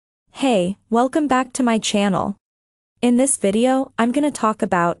Hey, welcome back to my channel. In this video, I'm gonna talk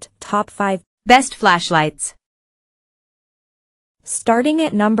about top 5 best flashlights. Starting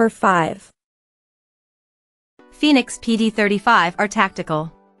at number 5. Fenix PD35 are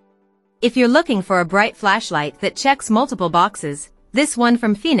tactical. If you're looking for a bright flashlight that checks multiple boxes, this one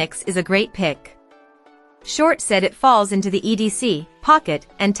from Fenix is a great pick. Short said it falls into the EDC, pocket,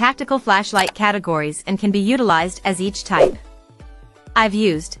 and tactical flashlight categories and can be utilized as each type. I've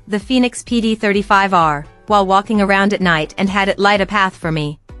used the Fenix PD35R while walking around at night and had it light a path for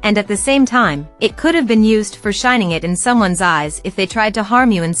me, and at the same time, it could have been used for shining it in someone's eyes if they tried to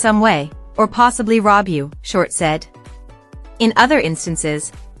harm you in some way, or possibly rob you, Short said. In other instances,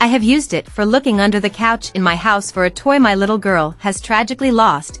 I have used it for looking under the couch in my house for a toy my little girl has tragically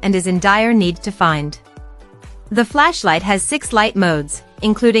lost and is in dire need to find. The flashlight has 6 light modes,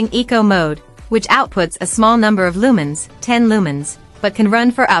 including Eco mode, which outputs a small number of lumens, 10 lumens, but can run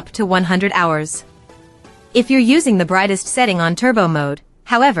for up to 100 hours. If you're using the brightest setting on turbo mode,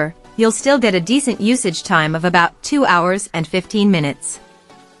 however, you'll still get a decent usage time of about 2 hours and 15 minutes.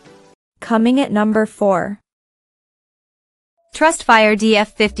 Coming at number 4. TrustFire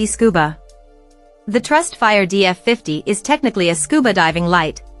DF50 Scuba. The TrustFire DF50 is technically a scuba diving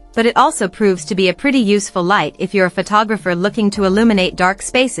light, but it also proves to be a pretty useful light if you're a photographer looking to illuminate dark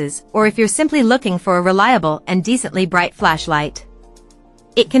spaces or if you're simply looking for a reliable and decently bright flashlight.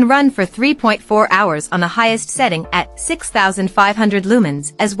 It can run for 3.4 hours on the highest setting at 6,500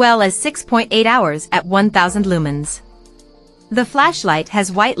 lumens as well as 6.8 hours at 1,000 lumens. The flashlight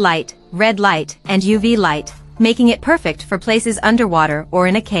has white light, red light, and UV light, making it perfect for places underwater or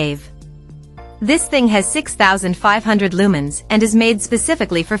in a cave. This thing has 6,500 lumens and is made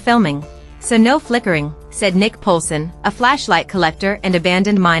specifically for filming, so no flickering, said Nick Polson, a flashlight collector and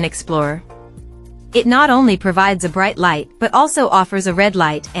abandoned mine explorer. It not only provides a bright light but also offers a red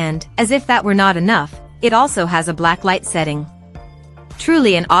light and, as if that were not enough, it also has a black light setting.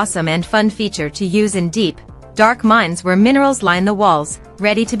 Truly an awesome and fun feature to use in deep, dark mines where minerals line the walls,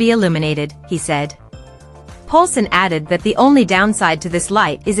 ready to be illuminated, he said. Polson added that the only downside to this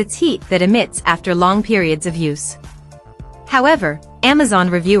light is its heat that emits after long periods of use. However, Amazon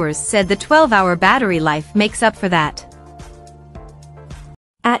reviewers said the 12-hour battery life makes up for that.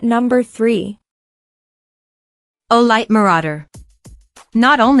 At number 3. OLIGHT Marauder.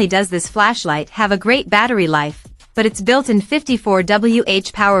 Not only does this flashlight have a great battery life, but its built-in 54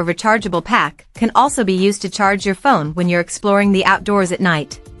 power rechargeable pack can also be used to charge your phone when you're exploring the outdoors at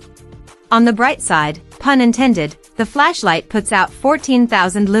night. On the bright side, pun intended, the flashlight puts out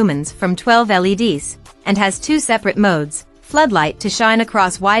 14,000 lumens from 12 LEDs, and has 2 separate modes, floodlight to shine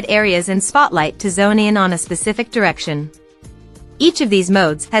across wide areas and spotlight to zone in on a specific direction. Each of these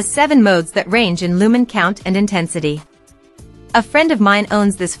modes has 7 modes that range in lumen count and intensity. A friend of mine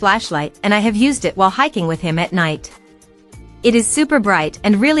owns this flashlight and I have used it while hiking with him at night. It is super bright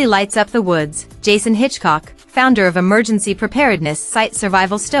and really lights up the woods, Jason Hitchcock, founder of emergency preparedness site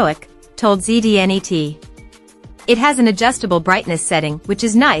Survival Stoic, told ZDNET. It has an adjustable brightness setting which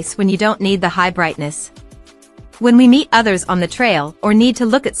is nice when you don't need the high brightness. When we meet others on the trail or need to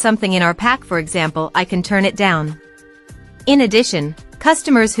look at something in our pack, for example, I can turn it down. In addition,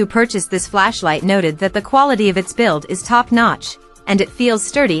 customers who purchased this flashlight noted that the quality of its build is top-notch, and it feels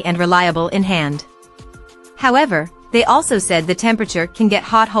sturdy and reliable in hand. However, they also said the temperature can get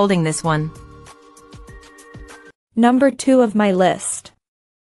hot holding this one. Number 2 of my list.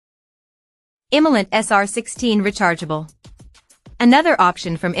 IMALENT SR16 Rechargeable. Another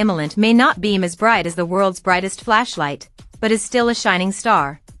option from IMALENT may not beam as bright as the world's brightest flashlight, but is still a shining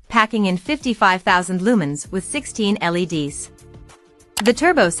star, packing in 55,000 lumens with 16 LEDs. The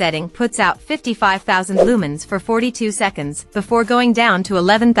turbo setting puts out 55,000 lumens for 42 seconds before going down to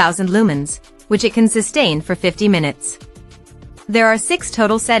 11,000 lumens, which it can sustain for 50 minutes. There are 6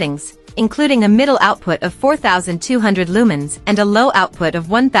 total settings, including a middle output of 4,200 lumens and a low output of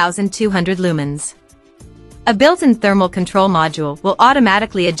 1,200 lumens. A built-in thermal control module will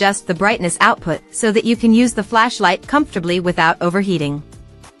automatically adjust the brightness output so that you can use the flashlight comfortably without overheating.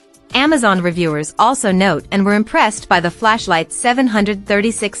 Amazon reviewers also note and were impressed by the flashlight's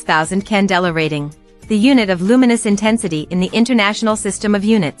 736,000 candela rating, the unit of luminous intensity in the International System of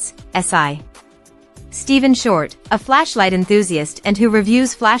Units, SI. Stephen Short, a flashlight enthusiast and who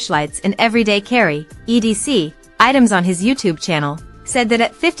reviews flashlights in everyday carry, EDC, items on his YouTube channel, said that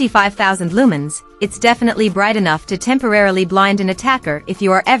at 55,000 lumens, it's definitely bright enough to temporarily blind an attacker if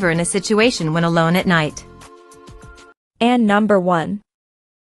you are ever in a situation when alone at night. And number 1.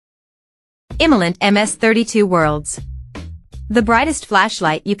 IMALENT MS32 Worlds. The brightest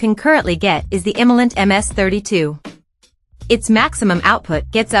flashlight you can currently get is the IMALENT MS32. Its maximum output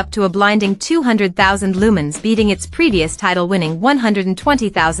gets up to a blinding 200,000 lumens, beating its previous title-winning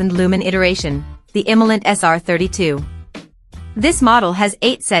 120,000 lumen iteration, the IMALENT SR32. This model has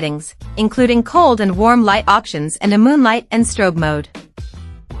 8 settings, including cold and warm light options and a moonlight and strobe mode.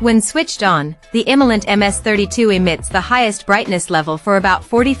 When switched on, the IMALENT MS32 emits the highest brightness level for about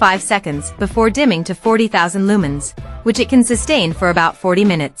 45 seconds before dimming to 40,000 lumens, which it can sustain for about 40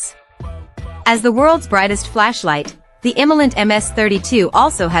 minutes. As the world's brightest flashlight, the IMALENT MS32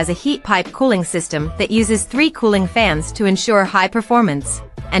 also has a heat pipe cooling system that uses 3 cooling fans to ensure high performance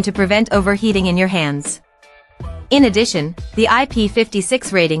and to prevent overheating in your hands. In addition, the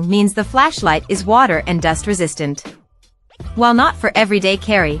IP56 rating means the flashlight is water and dust resistant. While not for everyday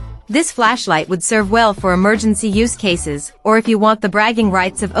carry, this flashlight would serve well for emergency use cases or if you want the bragging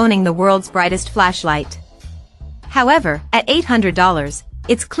rights of owning the world's brightest flashlight. However, at $800,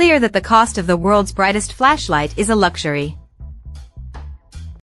 it's clear that the cost of the world's brightest flashlight is a luxury.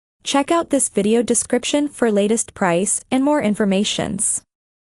 Check out this video description for latest price and more informations.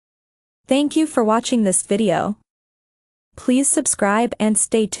 Thank you for watching this video. Please subscribe and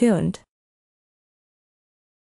stay tuned.